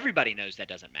 everybody knows that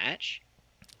doesn't match.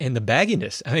 And the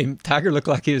bagginess. I mean, Tiger looked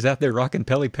like he was out there rocking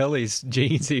Pelly Pelly's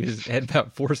jeans. He had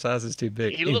about 4 sizes too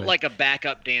big. He looked like a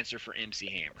backup dancer for MC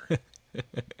Hammer.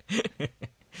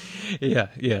 Yeah,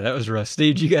 that was rough.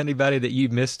 Steve, you got anybody that you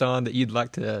missed on that you'd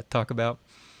like to talk about?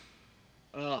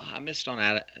 Oh, I missed on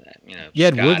that. You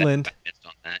had Woodland. I missed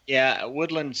on that. Yeah,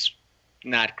 Woodland's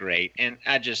not great. And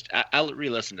I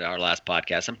re-listened to our last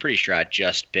podcast. I'm pretty sure I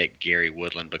just picked Gary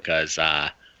Woodland because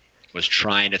was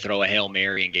trying to throw a Hail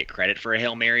Mary and get credit for a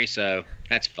Hail Mary, so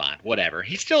that's fine. Whatever.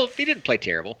 He didn't play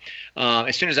terrible.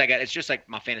 As soon as it's just like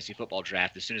my fantasy football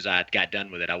draft. As soon as I got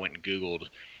done with it, I went and Googled,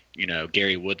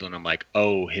 Gary Woodland. I'm like,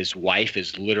 oh, his wife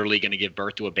is literally going to give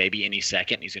birth to a baby any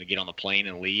second. He's going to get on the plane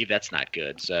and leave. That's not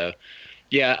good. So,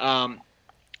 yeah.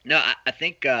 No, I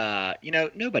think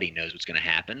nobody knows what's going to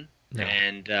happen. No.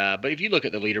 And but if you look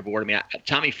at the leaderboard, I mean,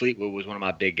 Tommy Fleetwood was one of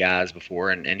my big guys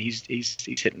before, and he's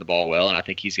hitting the ball well, and I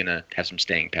think he's going to have some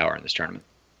staying power in this tournament.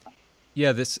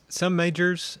 Yeah, some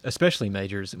majors, especially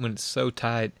majors, when it's so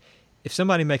tight, if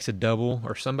somebody makes a double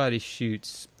or somebody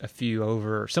shoots a few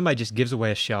over or somebody just gives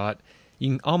away a shot, you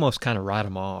can almost kind of write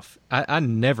them off. I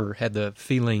never had the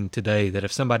feeling today that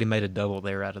if somebody made a double,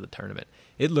 they were out of the tournament.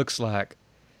 It looks like,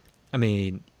 I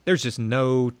mean, there's just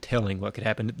no telling what could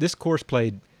happen. This course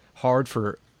played hard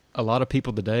for a lot of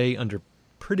people today under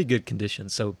pretty good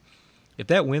conditions. So if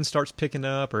that wind starts picking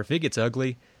up or if it gets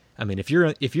ugly, I mean, if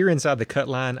you're inside the cut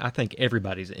line, I think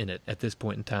everybody's in it at this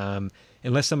point in time,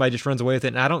 unless somebody just runs away with it.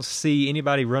 And I don't see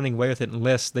anybody running away with it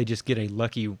unless they just get a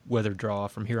lucky weather draw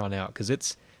from here on out, because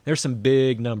there's some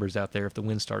big numbers out there if the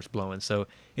wind starts blowing. So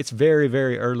it's very,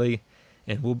 very early,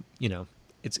 and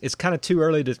it's kind of too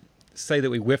early to say that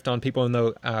we whiffed on people, even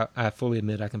though I fully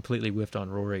admit I completely whiffed on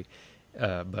Rory.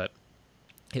 But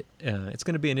it's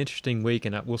going to be an interesting week,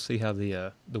 and we'll see how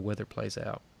the weather plays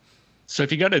out. So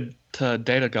if you go to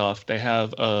Data Golf, they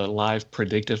have a live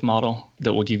predictive model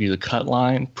that will give you the cut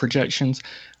line projections.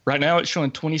 Right now it's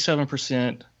showing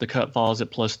 27% the cut falls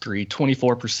at +3,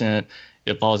 24%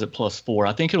 it falls at +4.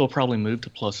 I think it will probably move to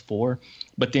 +4.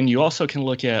 But then you also can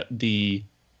look at the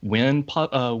wind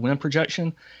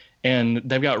projection, and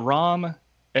they've got Rahm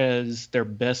as their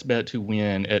best bet to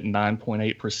win at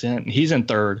 9.8%. He's in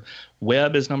third.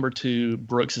 Webb is number 2.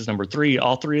 Brooks is number 3.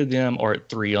 All three of them are at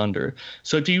 3 under.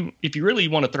 So if you really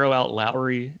want to throw out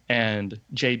Lowry and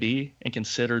JB and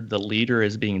consider the leader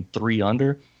as being 3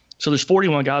 under, so there's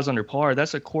 41 guys under par.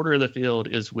 That's a quarter of the field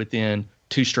is within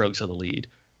 2 strokes of the lead.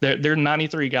 There are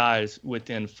 93 guys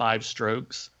within 5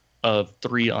 strokes of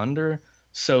 3 under.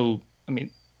 So, I mean,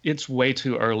 it's way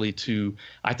too early to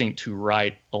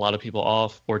write a lot of people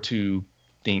off or to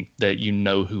think that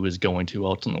who is going to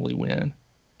ultimately win.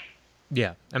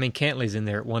 Yeah. I mean, Cantley's in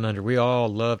there at 1 under. We all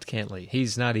loved Cantley.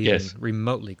 He's not even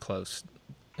remotely close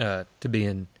to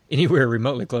being anywhere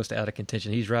remotely close to out of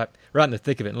contention. He's right in the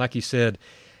thick of it. And like you said,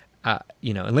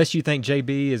 unless you think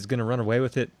JB is going to run away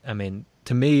with it, I mean,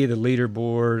 to me, the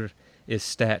leaderboard is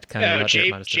stacked kind of right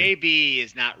there at -3. JB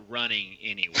is not running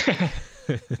anywhere.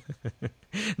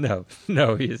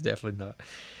 No, he is definitely not.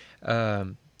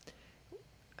 I'm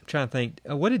trying to think.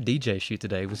 What did DJ shoot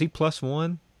today? Was he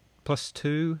 +1,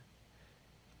 +2?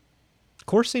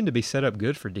 Course seemed to be set up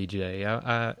good for DJ.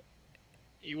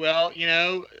 Well,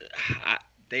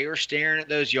 they were staring at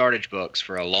those yardage books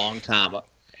for a long time. I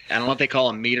don't know if they call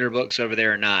them meter books over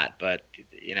there or not, but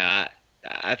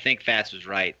I think Fats was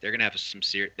right. They're going to have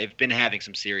they've been having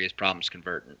some serious problems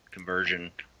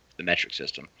conversion to the metric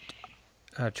system.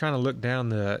 Trying to look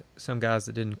down some guys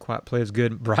that didn't quite play as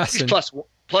good. Bryson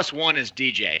 +1 is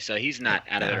DJ, so he's not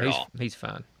out of there at all. He's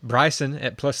fine. Bryson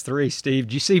at +3. Steve,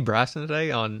 did you see Bryson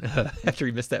today on after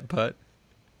he missed that putt?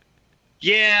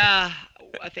 Yeah,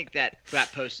 I think that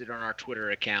got posted on our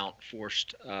Twitter account,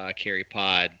 Forced Carry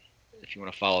Pod. If you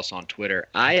want to follow us on Twitter,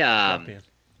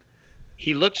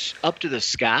 he looks up to the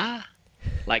sky,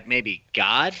 like maybe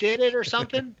God did it or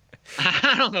something.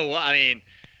 I don't know what I mean,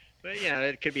 but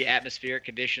it could be atmospheric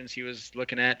conditions he was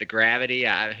looking at, the gravity.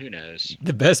 Who knows?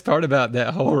 The best part about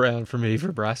that whole round for me,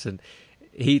 for Bryson,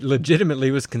 he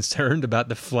legitimately was concerned about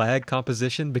the flag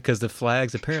composition because the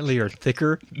flags apparently are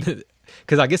thicker.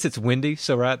 Because I guess it's windy,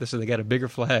 so they got a bigger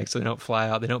flag so they don't fly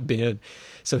out, they don't bend.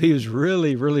 So he was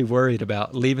really, really worried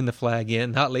about leaving the flag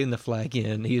in, not leaving the flag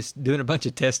in. He was doing a bunch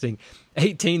of testing.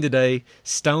 18 today,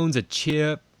 stones a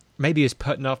chip, maybe he's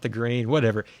putting off the green,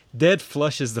 whatever. Dead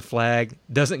flushes the flag,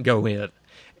 doesn't go in.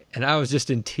 And I was just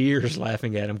in tears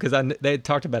laughing at him because they had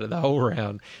talked about it the whole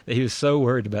round, that he was so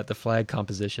worried about the flag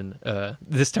composition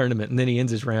this tournament. And then he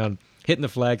ends his round hitting the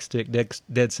flag stick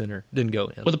dead center, didn't go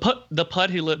in. Well, the putt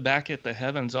he looked back at the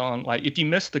heavens on, like if you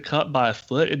miss the cup by a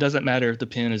foot, it doesn't matter if the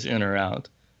pin is in or out.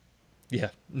 Yeah,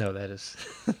 no, that is.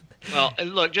 Well,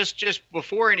 look, just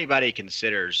before anybody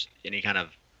considers any kind of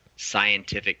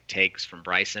scientific takes from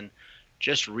Bryson,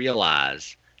 just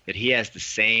realize that he has the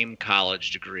same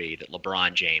college degree that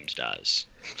LeBron James does.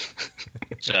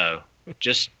 So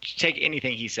just take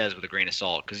anything he says with a grain of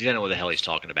salt because he doesn't know what the hell he's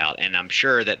talking about. And I'm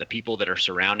sure that the people that are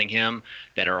surrounding him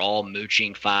that are all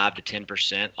mooching 5 to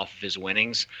 10% off of his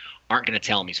winnings aren't going to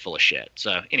tell him he's full of shit.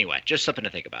 So anyway, just something to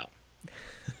think about.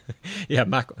 Yeah,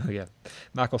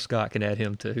 Michael Scott can add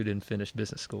him to who didn't finish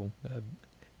business school.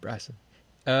 Bryson.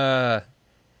 Let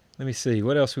me see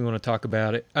what else we want to talk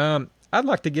about. I'd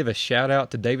like to give a shout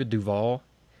out to David Duval.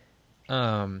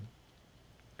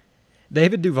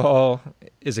 David Duval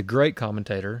is a great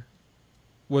commentator,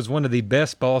 was one of the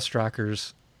best ball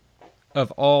strikers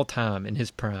of all time in his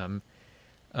prime.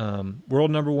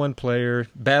 World number 1 player,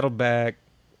 battled back,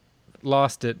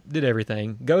 lost it, did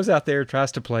everything. Goes out there,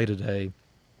 tries to play today,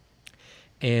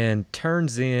 and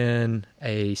turns in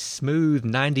a smooth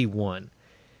 91.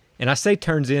 And I say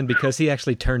turns in because he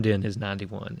actually turned in his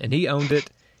 91, and he owned it,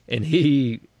 and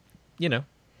he, a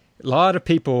lot of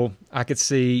people I could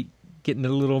see getting a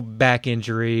little back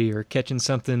injury or catching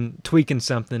something, tweaking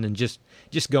something, and just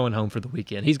going home for the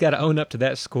weekend. He's got to own up to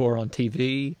that score on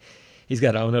TV. He's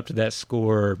got to own up to that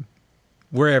score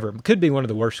wherever. It could be one of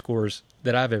the worst scores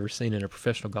that I've ever seen in a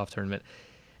professional golf tournament.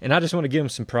 And I just want to give him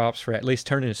some props for at least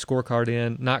turning his scorecard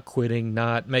in, not quitting,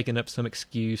 not making up some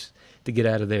excuse to get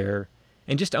out of there,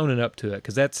 and just owning up to it,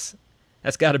 because that's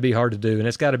got to be hard to do, and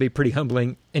it's got to be pretty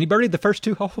humbling. And he birdied the first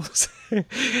 2 holes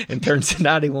and turns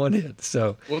 91 in.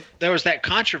 So, well, there was that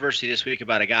controversy this week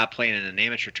about a guy playing in an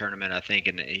amateur tournament, I think,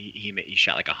 and he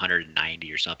shot like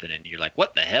 190 or something, and you're like,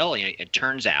 what the hell? It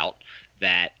turns out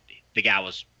that the guy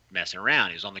was messing around.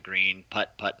 He was on the green,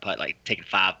 putt, like taking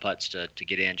 5 putts to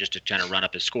get in just to try to run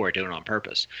up his score, doing it on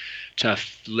purpose. To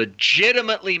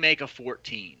legitimately make a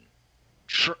 14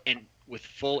 and with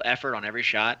full effort on every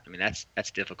shot, I mean,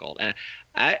 that's difficult. And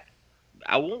I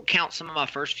won't count some of my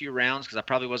first few rounds because I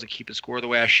probably wasn't keeping score the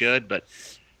way I should, but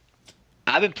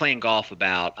I've been playing golf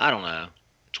about,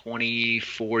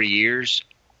 24 years.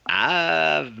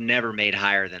 I've never made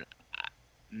higher than,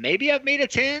 maybe I've made a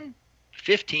 10,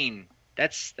 15.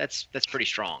 That's pretty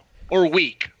strong. Or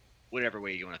weak, whatever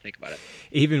way you want to think about it.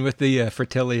 Even with the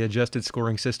Fratelli adjusted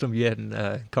scoring system, you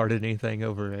hadn't carded anything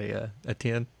over a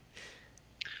 10?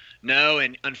 No,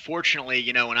 and unfortunately,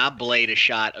 when I blade a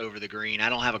shot over the green, I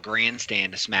don't have a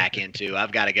grandstand to smack into.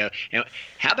 I've got to go.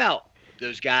 How about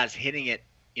those guys hitting it,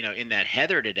 in that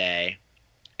heather today,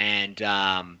 and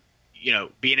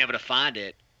being able to find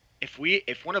it.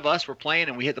 If one of us were playing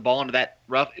and we hit the ball into that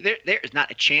rough, there is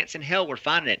not a chance in hell we're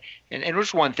finding it. And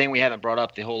there's one thing we haven't brought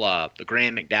up, the whole the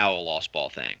Graham McDowell lost ball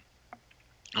thing. I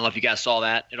don't know if you guys saw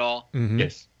that at all. Mm-hmm.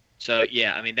 Yes. So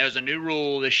yeah, I mean, there's a new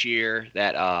rule this year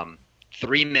that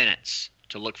 3 minutes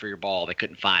to look for your ball. They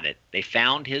couldn't find it. They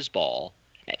found his ball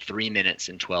at 3 minutes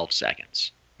and 12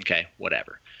 seconds. Okay,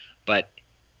 whatever. But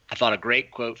I thought a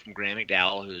great quote from Graham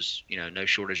McDowell, who's no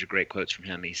shortage of great quotes from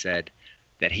him. He said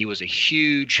that he was a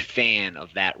huge fan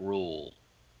of that rule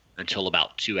until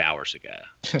about 2 hours ago.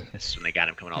 That's when they got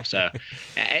him coming off. So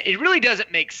it really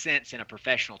doesn't make sense in a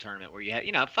professional tournament where you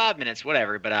have 5 minutes,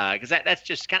 whatever. But because that's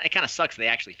just it kind of sucks they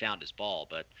actually found his ball.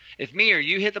 But if me or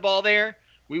you hit the ball there,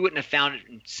 we wouldn't have found it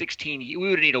in 16. We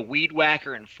would need a weed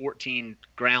whacker and 14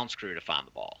 ground screw to find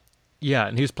the ball. Yeah,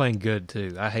 and he was playing good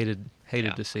too. I hated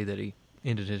to see that he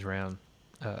ended his round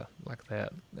like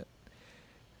that.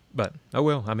 But oh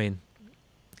well. I mean,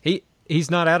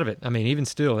 he's not out of it. I mean, even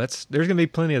still, there's going to be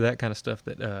plenty of that kind of stuff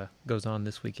that goes on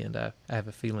this weekend. I have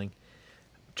a feeling.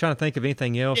 I'm trying to think of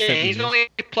anything else. Yeah, he's only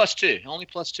 +2. Only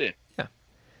 +2. Yeah.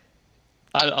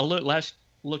 I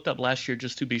looked up last year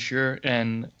just to be sure,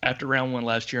 and after round 1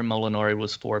 last year, Molinari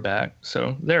was 4 back.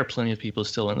 So there are plenty of people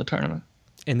still in the tournament.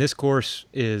 And this course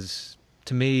is,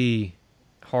 to me,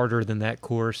 harder than that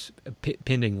course,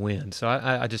 pending wind. So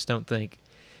I just don't think,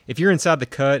 if you're inside the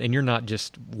cut and you're not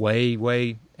just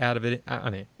way out of it. I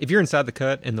mean, if you're inside the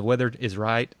cut and the weather is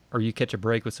right, or you catch a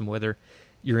break with some weather,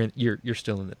 you're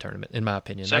still in the tournament, in my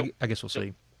opinion. So, I guess we'll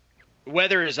see.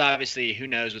 Weather is obviously, who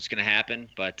knows what's going to happen,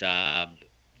 but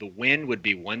the wind would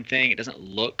be one thing. It doesn't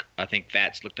look, I think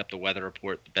Fats looked up the weather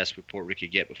report, the best report we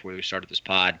could get before we started this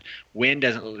pod. Wind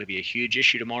doesn't look to be a huge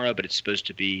issue tomorrow, but it's supposed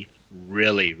to be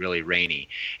really, really rainy.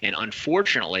 And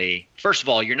unfortunately, first of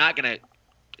all, you're not going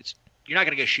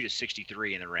to go shoot a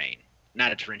 63 in the rain.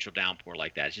 Not a torrential downpour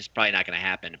like that. It's just probably not going to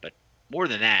happen. But more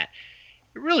than that,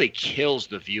 it really kills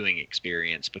the viewing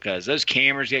experience because those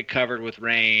cameras get covered with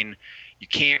rain. You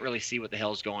can't really see what the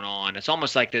hell's going on. It's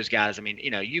almost like those guys. I mean,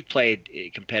 you've played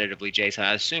competitively, Jason.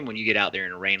 I assume when you get out there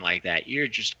in the rain like that, you're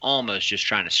just almost just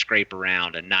trying to scrape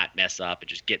around and not mess up and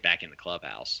just get back in the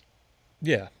clubhouse.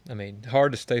 Yeah, I mean,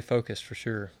 hard to stay focused for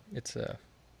sure. It's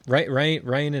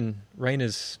rain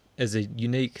is as a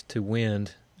unique to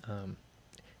wind.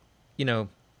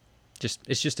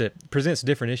 It presents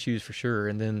different issues for sure.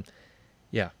 And then,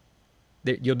 yeah,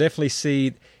 you'll definitely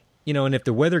see, and if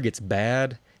the weather gets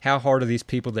bad, how hard are these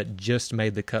people that just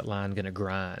made the cut line going to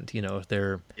grind? If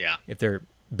they're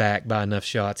back by enough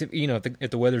shots, if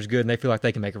the weather's good and they feel like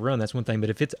they can make a run, that's one thing.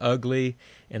 But if it's ugly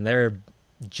and they're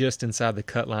just inside the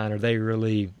cut line, are they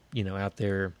really, out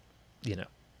there,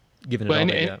 giving it all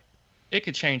they got? It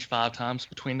could change 5 times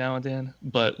between now and then,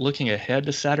 but looking ahead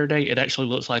to Saturday, it actually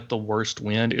looks like the worst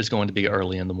wind is going to be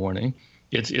early in the morning.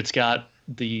 It's got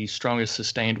the strongest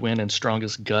sustained wind and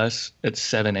strongest gusts at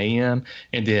 7 a.m.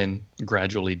 and then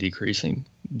gradually decreasing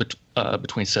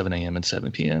between 7 a.m. and 7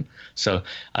 p.m. So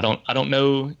I don't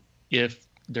know if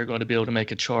they're going to be able to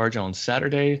make a charge on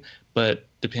Saturday, but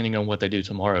depending on what they do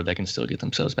tomorrow, they can still get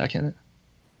themselves back in it.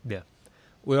 Yeah.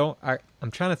 Well, I'm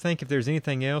trying to think if there's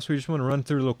anything else. We just want to run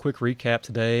through a little quick recap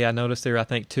today. I noticed I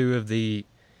think, 2 of the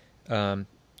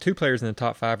 2 players in the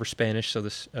top 5 are Spanish, so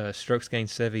the strokes gained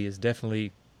Seve is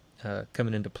definitely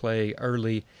coming into play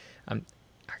early. I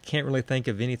can't really think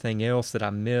of anything else that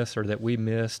I missed or that we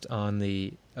missed on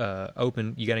the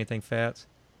Open. You got anything, Fats?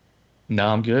 No,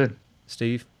 I'm good.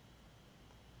 Steve?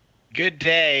 Good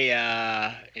day.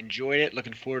 Enjoyed it.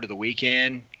 Looking forward to the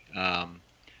weekend.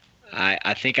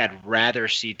 I think I'd rather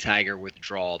see Tiger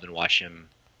withdraw than watch him.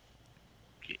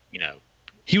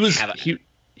 He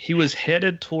was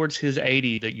headed towards his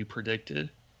 80 that you predicted.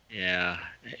 Yeah,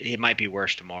 it might be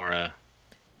worse tomorrow.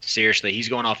 Seriously, he's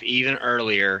going off even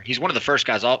earlier. He's one of the first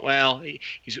guys off. Well,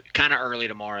 he's kind of early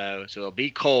tomorrow, so it'll be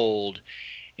cold,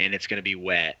 and it's going to be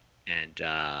wet. And,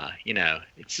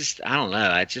 it's just, I don't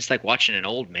know. It's just like watching an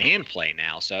old man play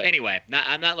now. So anyway,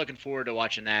 I'm not looking forward to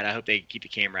watching that. I hope they keep the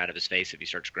camera out of his face if he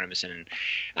starts grimacing. And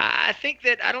I think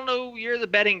that, I don't know, you're the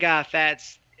betting guy,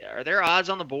 Fats. Are there odds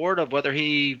on the board of whether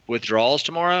he withdraws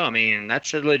tomorrow? I mean,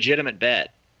 that's a legitimate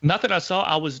bet. Not that I saw.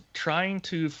 I was trying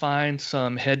to find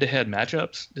some head-to-head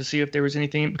matchups to see if there was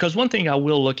anything. Because one thing I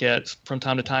will look at from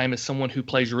time to time is someone who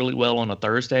plays really well on a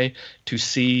Thursday to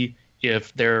see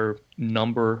if their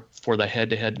number for the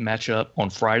head-to-head matchup on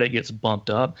Friday gets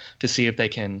bumped up, to see if they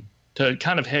can, to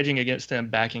kind of hedging against them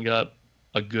backing up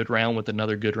a good round with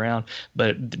another good round.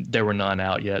 But there were none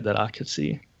out yet that I could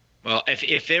see. Well,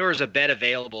 if there was a bet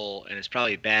available, and it's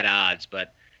probably bad odds,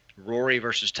 but Rory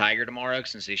versus Tiger tomorrow,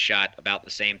 since they shot about the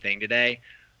same thing today,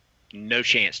 no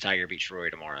chance Tiger beats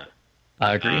Rory tomorrow.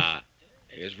 I agree.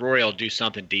 Because Rory will do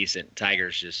something decent.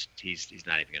 Tiger's just, he's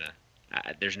not even going to.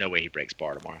 There's no way he breaks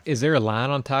par tomorrow. Is there a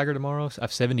line on Tiger tomorrow?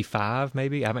 75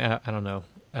 maybe? I mean, I don't know.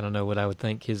 I don't know what I would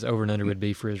think his over and under would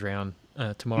be for his round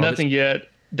tomorrow. Nothing yet.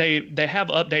 They have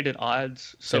updated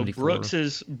odds. So 74.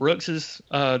 Brooks is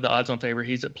the odds on favor.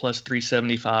 He's at plus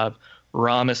 375.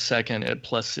 Rahm is second at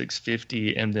plus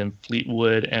 650, and then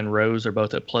Fleetwood and Rose are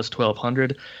both at plus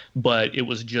 1200. But it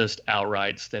was just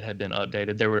outrights that had been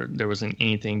updated. There wasn't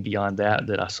anything beyond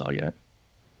that I saw yet.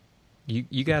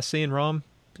 You guys seeing Rahm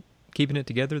keeping it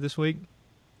together this week,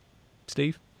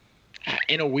 Steve?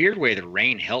 In a weird way, the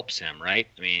rain helps him, right?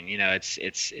 I mean,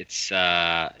 it's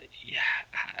I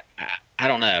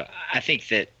don't know. I think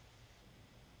that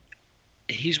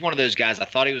he's one of those guys. I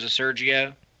thought he was a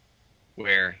Sergio,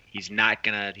 where he's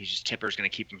just Tipper's gonna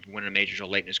keep him from winning a major till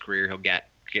late in his career. He'll get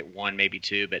 1, maybe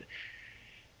 2, but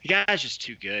the guy's just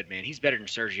too good, man. He's better than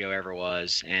Sergio ever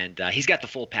was, and he's got the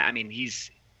full pack. I mean,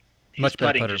 his much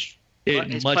better putter.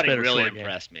 His putting really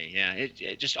impressed me. Yeah,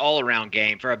 it just all around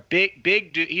game for a big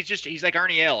dude. He's like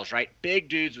Ernie Els, right? Big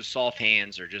dudes with soft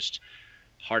hands are just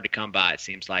hard to come by. It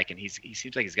seems like, and he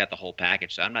seems like he's got the whole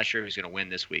package. So I'm not sure if he's going to win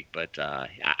this week, but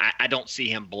I don't see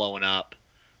him blowing up.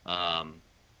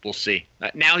 we'll see.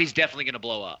 Now he's definitely going to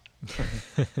blow up.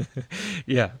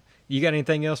 Yeah. You got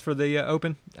anything else for the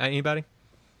Open? Anybody?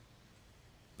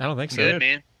 I don't think so. Good,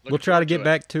 man. We'll try to get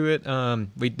back to it.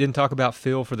 We didn't talk about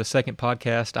Phil for the second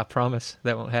podcast. I promise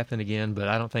that won't happen again, but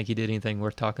I don't think he did anything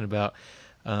worth talking about.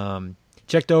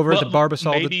 Checked over at the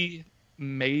Barbasol.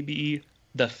 Maybe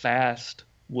the fast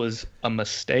was a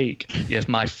mistake if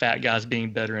my fat guys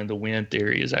being better in the wind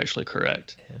theory is actually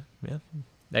correct. Yeah,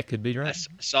 that could be right.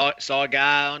 I saw a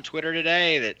guy on Twitter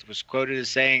today that was quoted as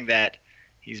saying that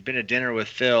he's been to dinner with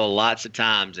Phil lots of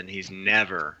times and he's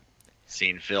never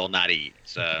seen Phil not eat.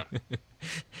 So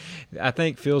I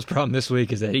think Phil's problem this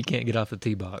week is that he can't get off the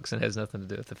tee box and has nothing to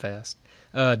do with the fast.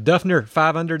 Duffner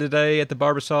 5 under today at the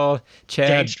Barbasol. Chad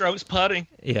Game strokes putting.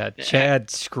 Yeah, Chad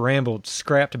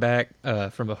scrapped back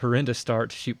from a horrendous start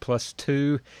to shoot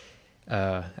 +2.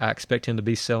 I expect him to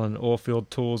be selling oil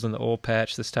field tools in the oil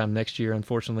patch this time next year,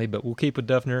 unfortunately, but we'll keep with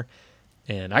Duffner.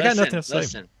 And I got nothing else to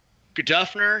say.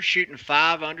 Duffner shooting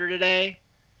 5 under today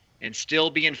and still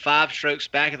being 5 strokes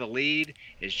back of the lead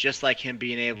is just like him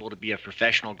being able to be a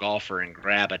professional golfer and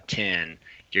grab a 10.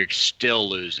 You're still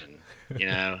losing,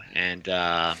 and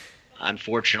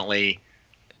unfortunately,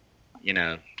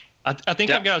 I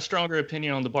think I've got a stronger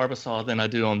opinion on the Barbasol than I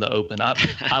do on the Open.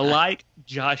 I like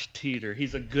Josh Teeter.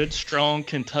 He's a good, strong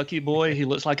Kentucky boy. He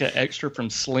looks like an extra from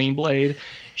Sling Blade.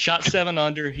 Shot 7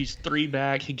 under. He's 3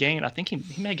 back. I think he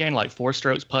may gain like 4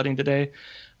 strokes putting today.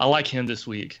 I like him this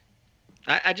week.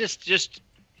 I just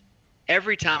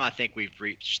every time I think we've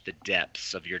reached the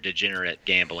depths of your degenerate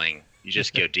gambling, you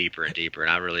just go deeper and deeper,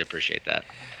 and I really appreciate that.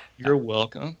 You're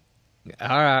welcome. All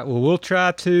right. Well, we'll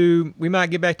try to. We might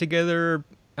get back together.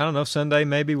 I don't know, Sunday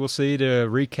maybe. We'll see to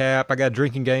recap. I got a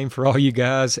drinking game for all you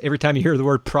guys. Every time you hear the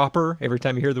word proper, every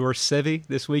time you hear the word Sevi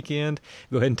this weekend,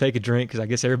 go ahead and take a drink because I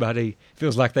guess everybody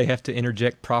feels like they have to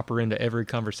interject proper into every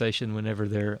conversation whenever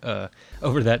they're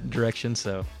over that direction.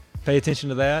 So pay attention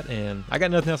to that. And I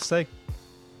got nothing else to say.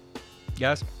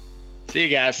 Guys. See you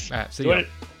guys. All right. See you.